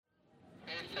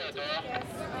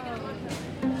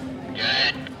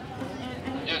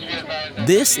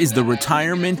This is the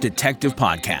Retirement Detective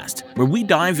Podcast, where we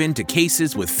dive into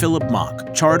cases with Philip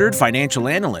Mock, chartered financial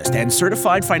analyst and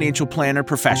certified financial planner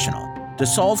professional, to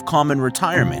solve common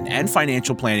retirement and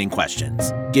financial planning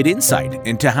questions. Get insight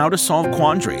into how to solve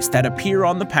quandaries that appear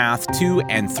on the path to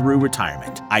and through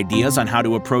retirement, ideas on how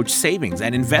to approach savings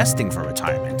and investing for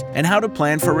retirement, and how to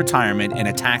plan for retirement in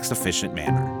a tax-efficient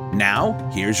manner. Now,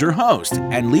 here's your host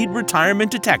and lead retirement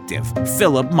detective,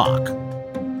 Philip Mock.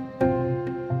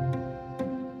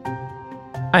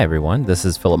 Hi, everyone. This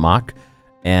is Philip Mock,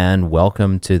 and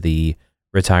welcome to the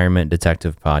Retirement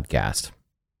Detective Podcast.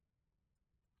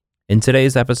 In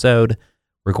today's episode,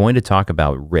 we're going to talk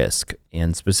about risk,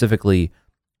 and specifically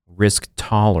risk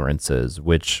tolerances,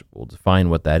 which will define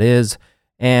what that is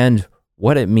and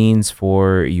what it means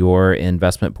for your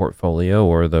investment portfolio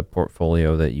or the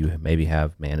portfolio that you maybe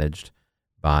have managed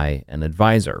by an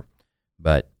advisor.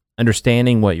 But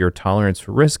understanding what your tolerance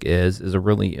for risk is a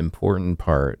really important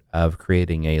part of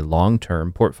creating a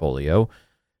long-term portfolio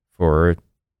for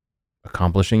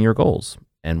accomplishing your goals.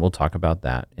 And we'll talk about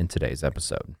that in today's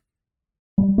episode.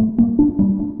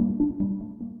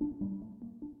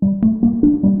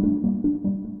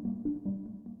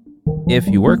 If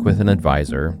you work with an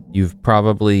advisor, you've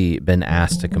probably been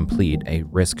asked to complete a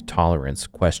risk tolerance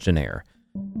questionnaire.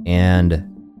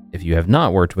 And if you have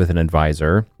not worked with an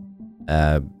advisor,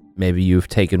 maybe you've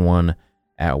taken one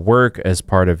at work as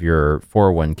part of your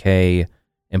 401k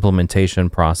implementation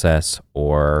process,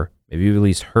 or maybe you've at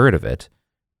least heard of it.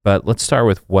 But let's start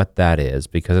with what that is,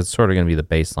 because it's sort of going to be the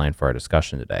baseline for our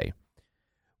discussion today.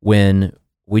 When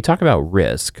we talk about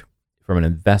risk from an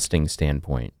investing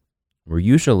standpoint, we're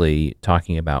usually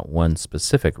talking about one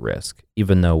specific risk,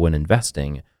 even though when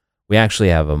investing, we actually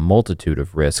have a multitude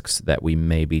of risks that we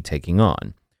may be taking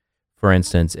on. For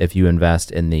instance, if you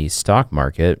invest in the stock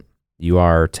market, you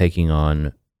are taking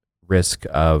on risk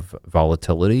of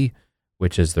volatility,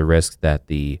 which is the risk that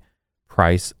the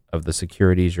price of the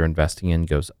securities you're investing in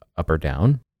goes up or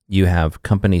down. You have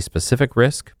company-specific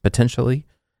risk, potentially.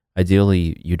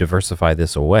 Ideally, you diversify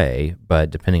this away, but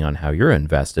depending on how you're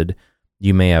invested,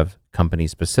 you may have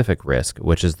company-specific risk,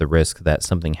 which is the risk that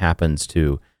something happens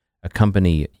to a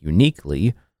company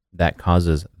uniquely that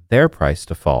causes their price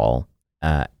to fall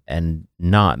and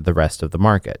not the rest of the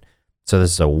market. So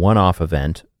this is a one-off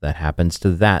event that happens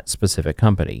to that specific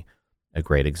company. A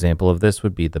great example of this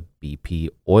would be the BP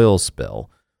oil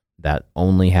spill that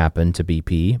only happened to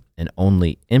BP and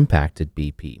only impacted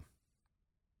BP.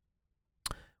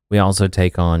 We also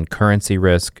take on currency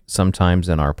risk sometimes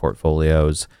in our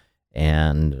portfolios,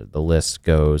 and the list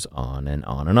goes on and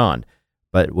on and on.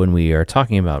 But when we are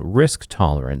talking about risk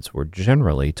tolerance, we're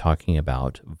generally talking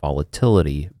about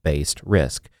volatility-based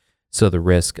risk. So the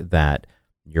risk that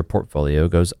your portfolio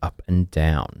goes up and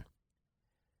down.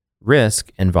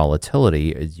 Risk and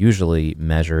volatility is usually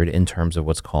measured in terms of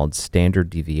what's called standard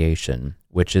deviation,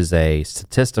 which is a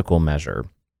statistical measure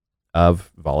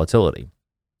of volatility.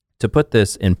 To put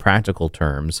this in practical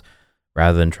terms,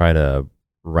 rather than try to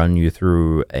run you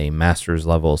through a master's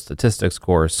level statistics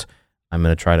course, I'm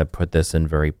going to try to put this in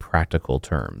very practical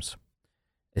terms.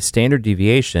 A standard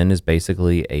deviation is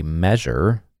basically a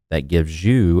measure that gives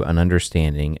you an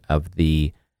understanding of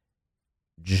the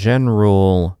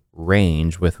general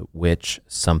range with which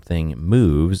something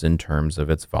moves in terms of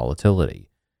its volatility.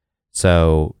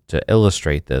 So to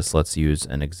illustrate this, let's use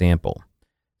an example.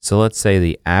 So let's say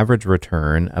the average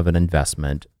return of an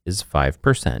investment is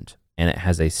 5%, and it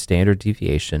has a standard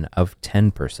deviation of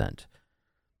 10%.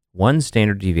 One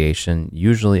standard deviation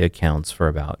usually accounts for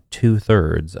about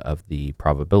 2/3 of the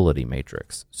probability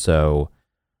matrix. So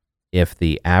if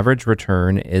the average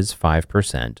return is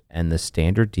 5% and the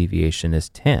standard deviation is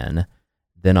 10,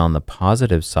 then on the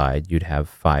positive side, you'd have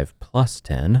 5 plus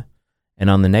 10, and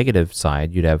on the negative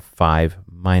side, you'd have 5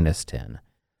 minus 10.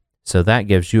 So that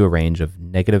gives you a range of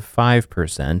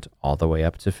 -5% all the way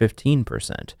up to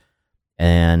 15%.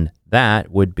 And that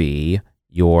would be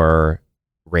your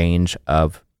range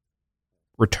of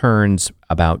returns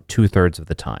about 2/3 of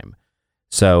the time.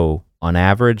 So on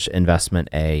average, investment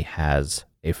A has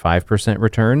a 5%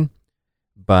 return,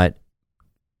 but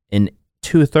in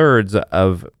 2/3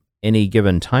 of any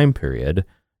given time period,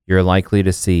 you're likely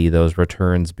to see those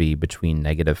returns be between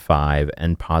 -5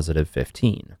 and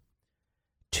 +15.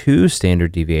 2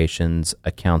 standard deviations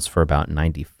accounts for about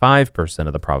 95%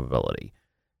 of the probability.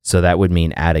 So that would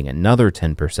mean adding another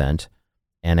 10%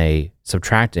 and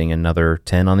subtracting another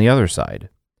 10 on the other side.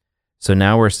 So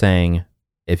now we're saying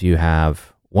if you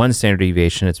have one standard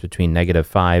deviation, it's between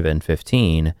 -5 and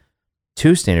 15.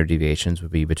 2 standard deviations would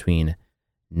be between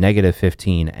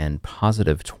 -15 and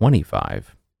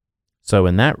 +25. So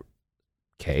in that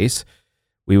case,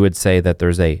 we would say that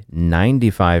there's a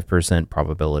 95%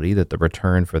 probability that the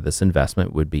return for this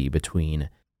investment would be between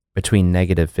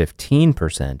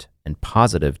 -15% and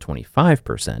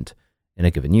 +25% in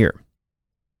a given year.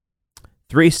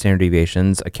 3 standard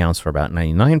deviations accounts for about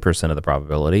 99% of the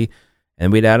probability,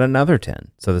 and we'd add another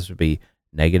 10. So this would be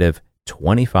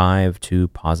 -25 to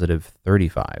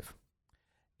 +35.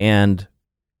 And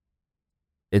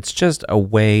it's just a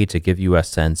way to give you a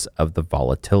sense of the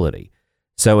volatility.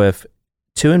 So if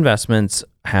 2 investments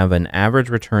have an average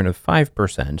return of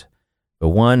 5%, but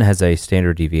one has a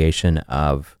standard deviation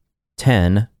of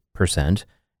 10%,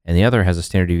 and the other has a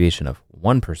standard deviation of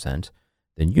 1%,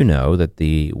 then you know that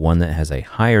the one that has a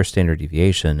higher standard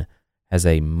deviation has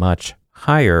a much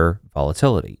higher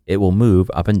volatility. It will move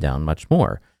up and down much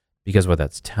more, because what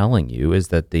that's telling you is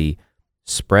that the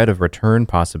spread of return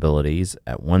possibilities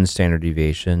at 1 standard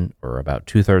deviation, or about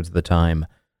 2/3 of the time,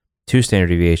 2 standard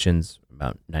deviations,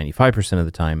 about 95% of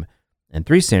the time, and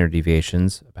 3 standard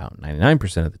deviations, about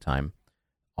 99% of the time,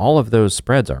 all of those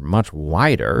spreads are much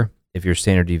wider if your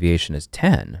standard deviation is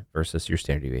 10 versus your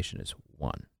standard deviation is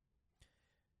 1.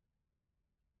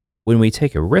 When we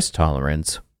take a risk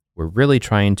tolerance, we're really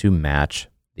trying to match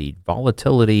the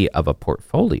volatility of a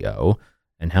portfolio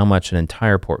and how much an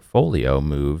entire portfolio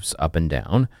moves up and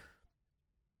down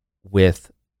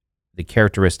with the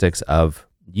characteristics of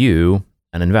you,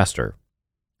 an investor.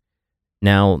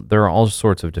 Now, there are all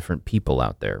sorts of different people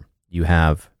out there. You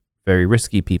have very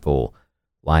risky people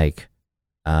like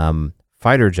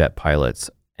fighter jet pilots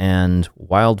and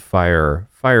wildfire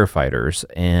firefighters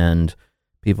and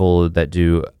people that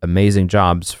do amazing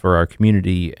jobs for our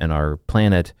community and our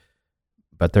planet,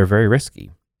 but they're very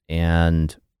risky.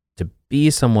 And to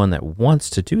be someone that wants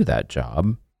to do that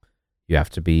job, you have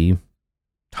to be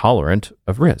tolerant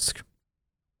of risk.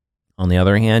 On the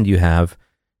other hand, you have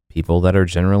people that are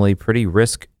generally pretty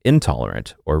risk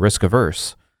intolerant or risk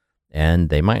averse, and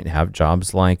they might have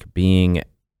jobs like being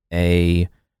a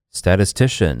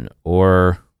statistician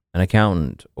or an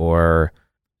accountant or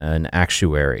an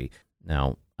actuary.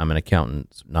 Now, I'm an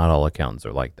accountant. Not all accountants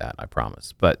are like that, I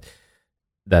promise. But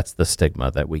that's the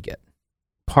stigma that we get.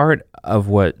 Part of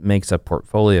what makes a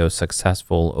portfolio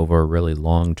successful over a really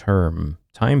long-term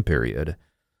time period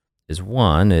is,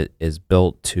 1, it is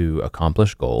built to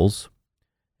accomplish goals,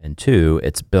 and 2,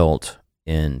 it's built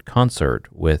in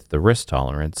concert with the risk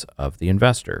tolerance of the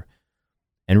investor.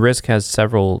 And risk has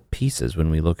several pieces when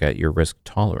we look at your risk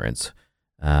tolerance.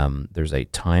 There's a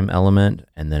time element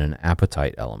and then an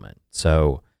appetite element.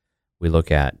 So we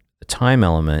look at the time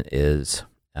element is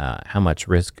how much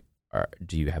risk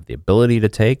do you have the ability to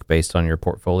take based on your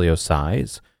portfolio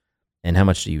size, and how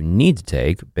much do you need to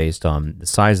take based on the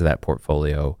size of that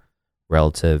portfolio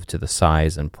relative to the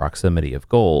size and proximity of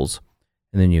goals.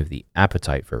 And then you have the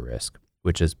appetite for risk,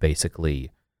 which is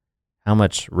basically how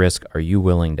much risk are you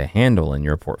willing to handle in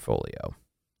your portfolio.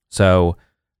 So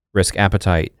risk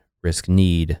appetite, risk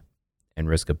need, and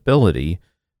risk ability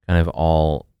kind of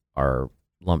all are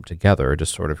lumped together to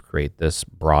sort of create this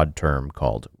broad term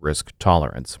called risk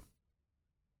tolerance.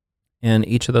 And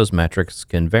each of those metrics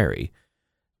can vary.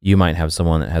 You might have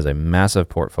someone that has a massive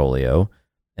portfolio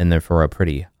and therefore a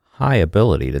pretty high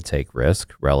ability to take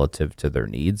risk relative to their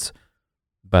needs,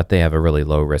 but they have a really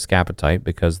low risk appetite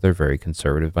because they're very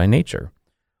conservative by nature.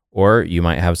 Or you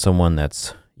might have someone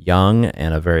that's young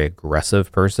and a very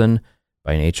aggressive person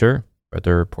by nature, but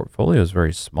their portfolio is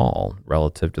very small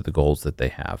relative to the goals that they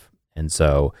have. And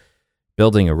so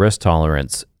building a risk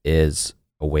tolerance is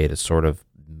a way to sort of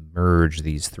merge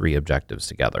these 3 objectives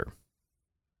together.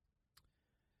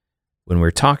 When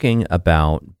we're talking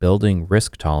about building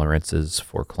risk tolerances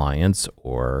for clients,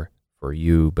 or for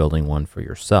you building one for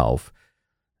yourself,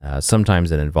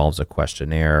 sometimes it involves a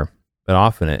questionnaire, but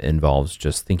often it involves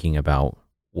just thinking about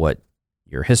what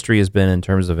your history has been in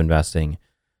terms of investing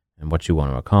and what you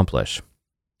want to accomplish.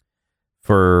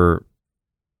 For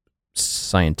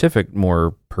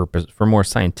more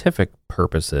scientific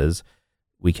purposes,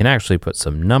 we can actually put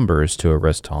some numbers to a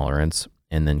risk tolerance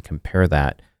and then compare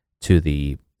that to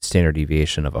the standard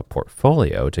deviation of a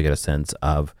portfolio to get a sense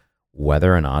of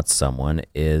whether or not someone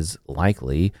is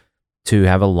likely to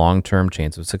have a long-term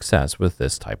chance of success with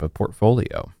this type of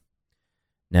portfolio.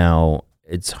 Now,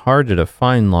 it's hard to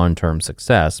define long-term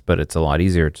success, but it's a lot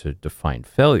easier to define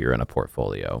failure in a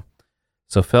portfolio.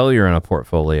 So failure in a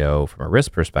portfolio from a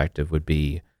risk perspective would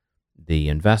be the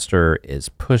investor is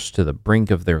pushed to the brink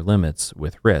of their limits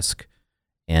with risk,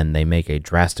 and they make a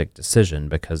drastic decision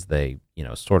because they,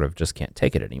 sort of just can't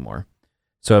take it anymore.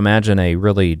 So imagine a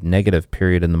really negative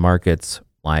period in the markets,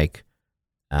 like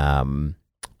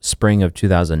spring of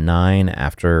 2009,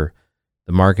 after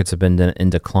the markets have been in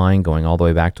decline, going all the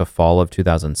way back to fall of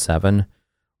 2007,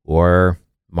 or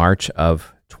March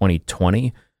of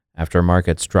 2020, after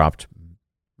markets dropped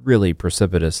really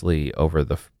precipitously over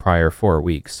the prior 4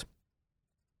 weeks.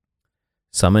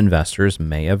 Some investors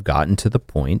may have gotten to the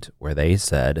point where they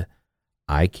said,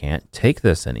 I can't take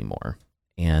this anymore,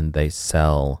 and they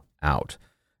sell out.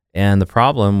 And the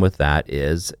problem with that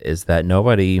is that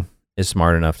nobody is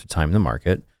smart enough to time the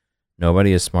market.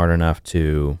 Nobody is smart enough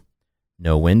to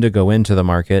know when to go into the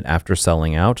market after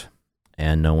selling out,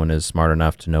 and no one is smart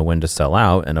enough to know when to sell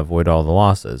out and avoid all the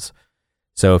losses.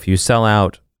 So if you sell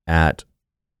out at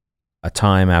a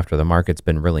time after the market's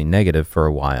been really negative for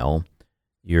a while,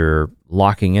 you're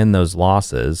locking in those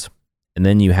losses, and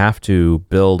then you have to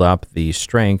build up the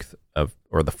strength of,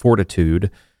 or the fortitude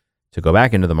to go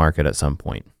back into the market at some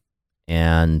point.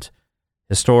 And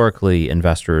historically,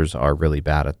 investors are really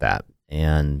bad at that.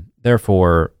 And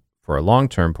therefore, for a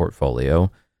long-term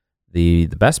portfolio, the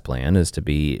best plan is to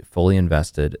be fully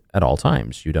invested at all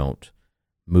times. You don't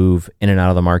move in and out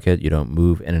of the market. You don't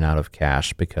move in and out of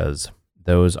cash, because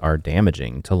those are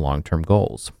damaging to long-term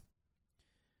goals.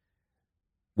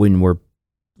 When we're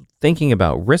thinking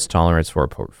about risk tolerance for a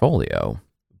portfolio,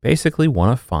 basically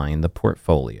want to find the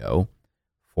portfolio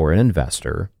for an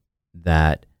investor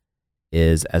that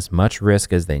is as much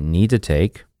risk as they need to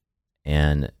take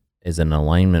and is in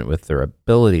alignment with their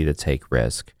ability to take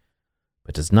risk,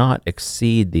 but does not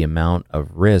exceed the amount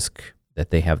of risk that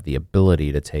they have the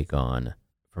ability to take on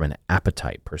from an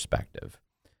appetite perspective.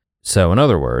 So in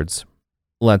other words,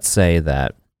 let's say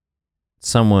that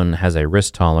someone has a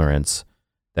risk tolerance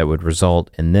that would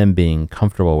result in them being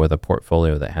comfortable with a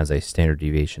portfolio that has a standard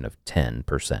deviation of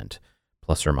 10%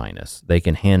 plus or minus. They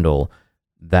can handle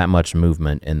that much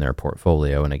movement in their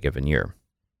portfolio in a given year.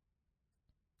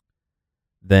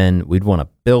 Then we'd want to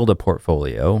build a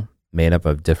portfolio made up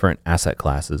of different asset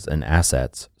classes and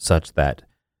assets such that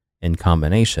in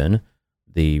combination,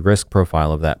 the risk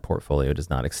profile of that portfolio does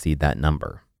not exceed that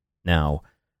number. Now,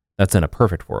 that's in a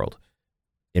perfect world.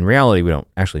 In reality, we don't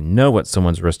actually know what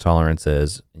someone's risk tolerance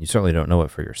is, and you certainly don't know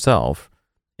it for yourself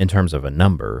in terms of a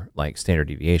number like standard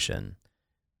deviation,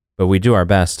 but we do our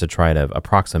best to try to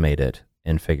approximate it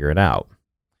and figure it out.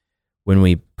 When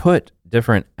we put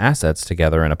different assets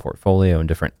together in a portfolio and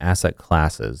different asset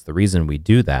classes, the reason we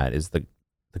do that is the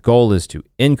goal is to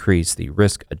increase the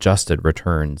risk-adjusted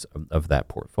returns of that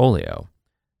portfolio.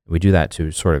 We do that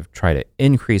to sort of try to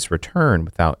increase return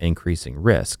without increasing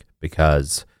risk,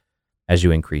 because as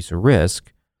you increase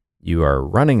risk, you are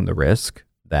running the risk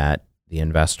that the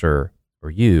investor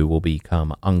or you will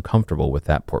become uncomfortable with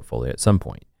that portfolio at some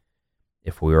point.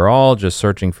 If we were all just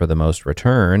searching for the most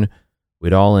return,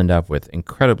 we'd all end up with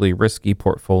incredibly risky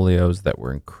portfolios that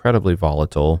were incredibly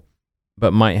volatile,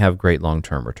 but might have great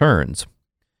long-term returns.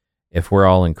 If we're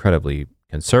all incredibly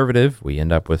conservative, we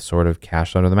end up with sort of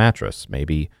cash under the mattress,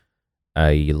 maybe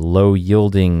a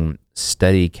low-yielding,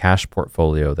 steady cash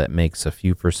portfolio that makes a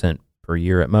few percent per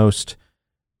year at most,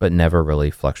 but never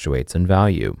really fluctuates in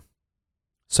value.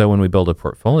 So when we build a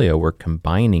portfolio, we're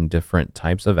combining different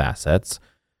types of assets,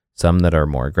 some that are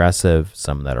more aggressive,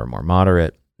 some that are more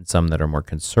moderate, and some that are more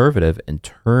conservative in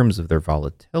terms of their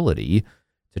volatility,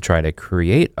 to try to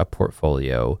create a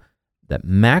portfolio that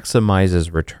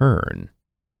maximizes return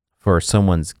for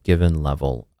someone's given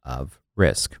level of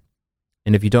risk.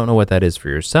 And if you don't know what that is for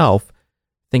yourself,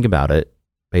 think about it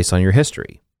based on your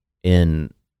history.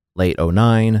 In late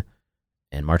 2009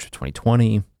 and March of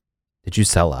 2020, did you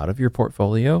sell out of your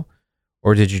portfolio,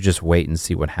 or did you just wait and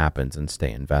see what happens and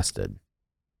stay invested?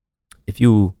 If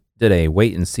you did a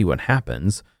wait and see what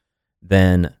happens,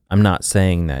 then I'm not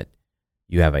saying that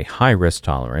you have a high risk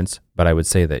tolerance, but I would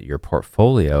say that your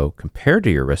portfolio compared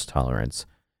to your risk tolerance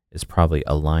is probably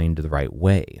aligned the right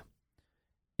way.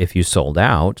 If you sold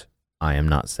out, I am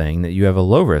not saying that you have a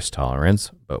low risk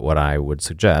tolerance, but what I would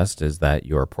suggest is that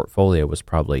your portfolio was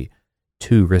probably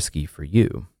too risky for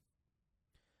you.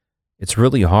 It's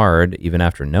really hard, even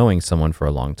after knowing someone for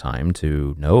a long time,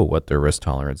 to know what their risk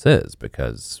tolerance is,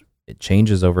 because it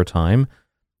changes over time,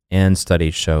 and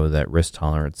studies show that risk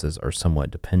tolerances are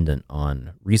somewhat dependent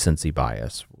on recency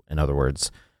bias. In other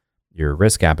words, your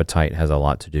risk appetite has a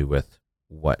lot to do with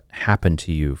what happened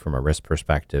to you from a risk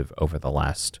perspective over the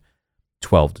last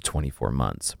 12 to 24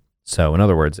 months. So in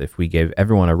other words, if we gave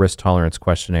everyone a risk tolerance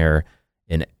questionnaire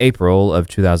in April of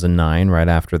 2009, right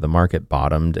after the market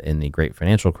bottomed in the great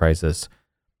financial crisis,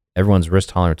 everyone's risk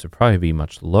tolerance would probably be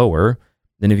much lower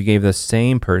than if you gave the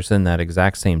same person that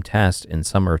exact same test in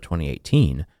summer of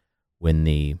 2018, when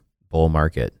the bull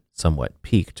market somewhat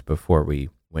peaked before we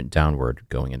went downward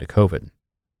going into COVID.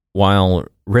 While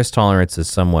risk tolerance is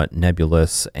somewhat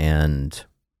nebulous and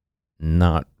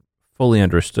not fully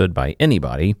understood by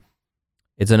anybody,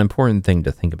 it's an important thing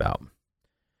to think about.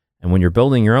 And when you're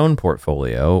building your own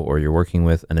portfolio or you're working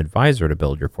with an advisor to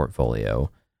build your portfolio,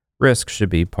 risk should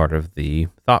be part of the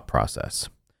thought process.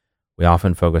 We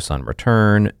often focus on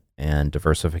return and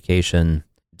diversification.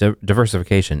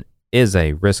 Diversification is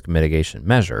a risk mitigation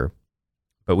measure,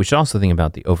 but we should also think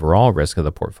about the overall risk of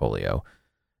the portfolio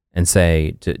and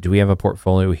say, do we have a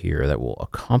portfolio here that will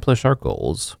accomplish our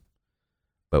goals,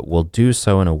 but will do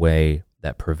so in a way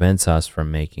that prevents us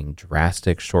from making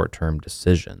drastic short-term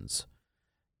decisions?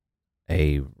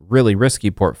 A really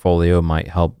risky portfolio might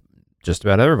help just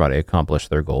about everybody accomplish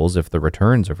their goals if the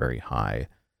returns are very high.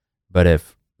 But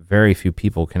if very few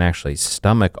people can actually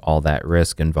stomach all that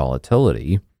risk and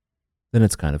volatility, then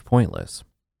it's kind of pointless.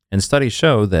 And studies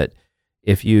show that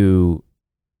if you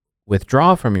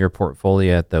withdraw from your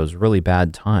portfolio at those really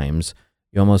bad times,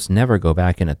 you almost never go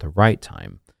back in at the right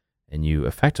time. And you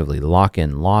effectively lock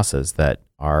in losses that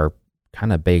are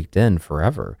kind of baked in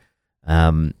forever.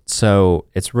 So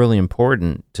it's really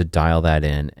important to dial that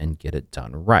in and get it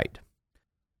done right.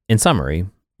 In summary,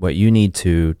 what you need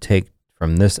to take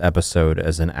from this episode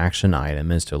as an action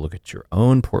item is to look at your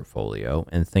own portfolio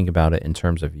and think about it in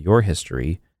terms of your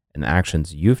history and the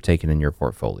actions you've taken in your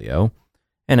portfolio,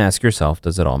 and ask yourself,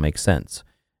 does it all make sense?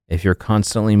 If you're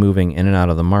constantly moving in and out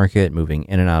of the market, moving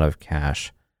in and out of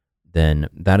cash, then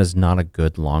that is not a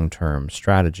good long-term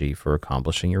strategy for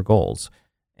accomplishing your goals.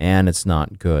 And it's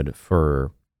not good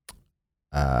for,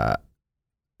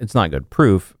 it's not good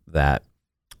proof that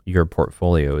your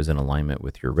portfolio is in alignment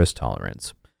with your risk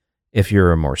tolerance. If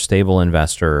you're a more stable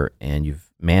investor and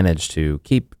you've managed to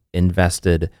keep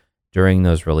invested during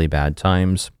those really bad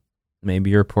times,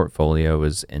 maybe your portfolio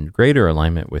is in greater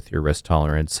alignment with your risk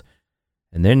tolerance.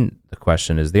 And then the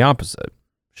question is the opposite.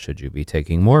 Should you be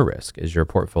taking more risk? Is your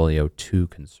portfolio too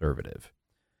conservative?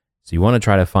 So you want to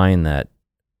try to find that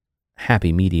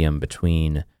happy medium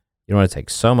between, you don't want to take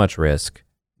so much risk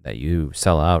that you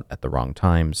sell out at the wrong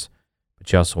times,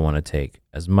 but you also want to take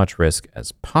as much risk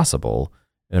as possible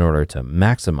in order to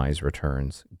maximize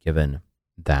returns given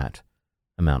that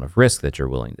amount of risk that you're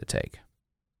willing to take.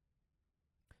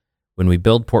 When we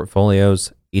build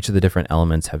portfolios, each of the different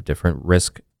elements have different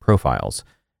risk profiles.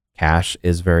 Cash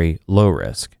is very low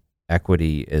risk.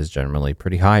 Equity is generally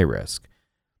pretty high risk.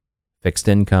 Fixed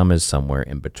income is somewhere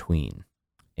in between.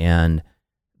 And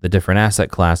the different asset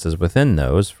classes within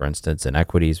those, for instance, in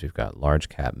equities, we've got large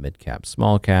cap, mid cap,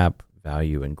 small cap,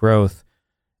 value and growth.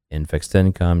 In fixed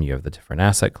income, you have the different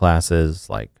asset classes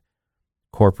like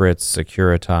corporates,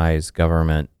 securitized,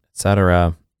 government,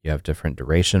 etc. You have different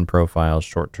duration profiles,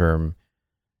 short-term,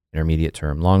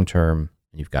 intermediate-term, long-term,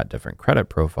 and you've got different credit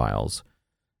profiles.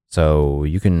 So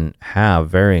you can have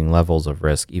varying levels of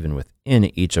risk even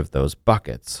within each of those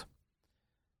buckets.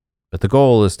 But the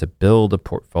goal is to build a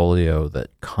portfolio that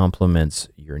complements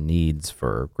your needs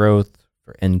for growth,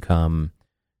 for income,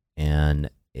 and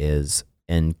is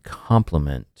in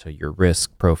complement to your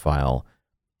risk profile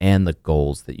and the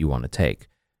goals that you want to take.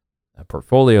 A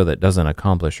portfolio that doesn't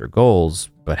accomplish your goals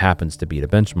but happens to beat a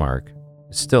benchmark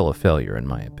is still a failure, in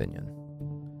my opinion.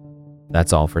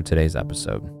 That's all for today's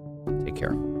episode. Take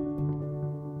care.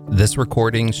 This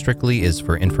recording strictly is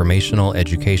for informational,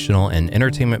 educational, and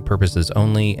entertainment purposes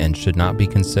only and should not be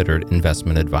considered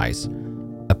investment advice.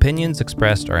 Opinions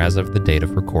expressed are as of the date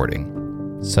of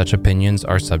recording. Such opinions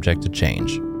are subject to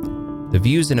change. The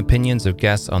views and opinions of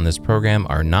guests on this program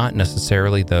are not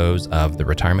necessarily those of the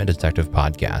Retirement Detective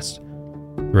Podcast.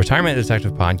 The Retirement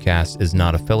Detective Podcast is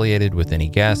not affiliated with any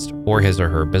guest or his or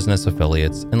her business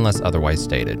affiliates unless otherwise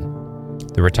stated.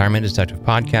 The Retirement Detective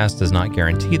Podcast does not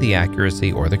guarantee the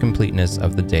accuracy or the completeness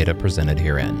of the data presented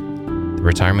herein. The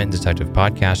Retirement Detective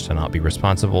Podcast shall not be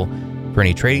responsible for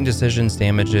any trading decisions,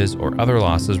 damages, or other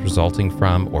losses resulting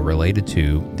from or related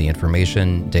to the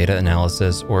information, data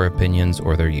analysis, or opinions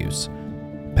or their use.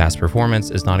 Past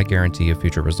performance is not a guarantee of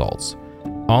future results.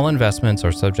 All investments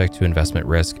are subject to investment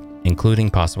risk, including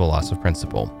possible loss of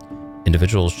principal.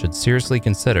 Individuals should seriously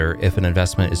consider if an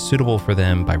investment is suitable for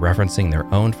them by referencing their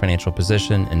own financial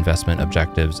position, investment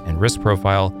objectives, and risk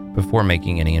profile before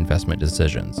making any investment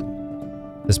decisions.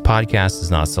 This podcast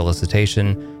is not a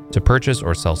solicitation to purchase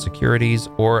or sell securities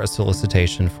or a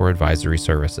solicitation for advisory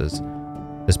services.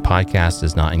 This podcast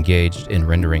is not engaged in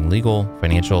rendering legal,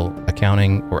 financial,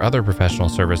 accounting, or other professional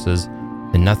services,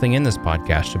 and nothing in this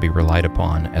podcast should be relied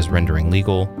upon as rendering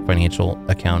legal, financial,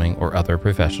 accounting, or other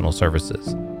professional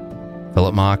services.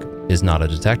 Philip Mock is not a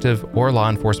detective or law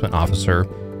enforcement officer,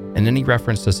 and any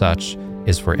reference to such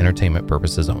is for entertainment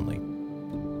purposes only.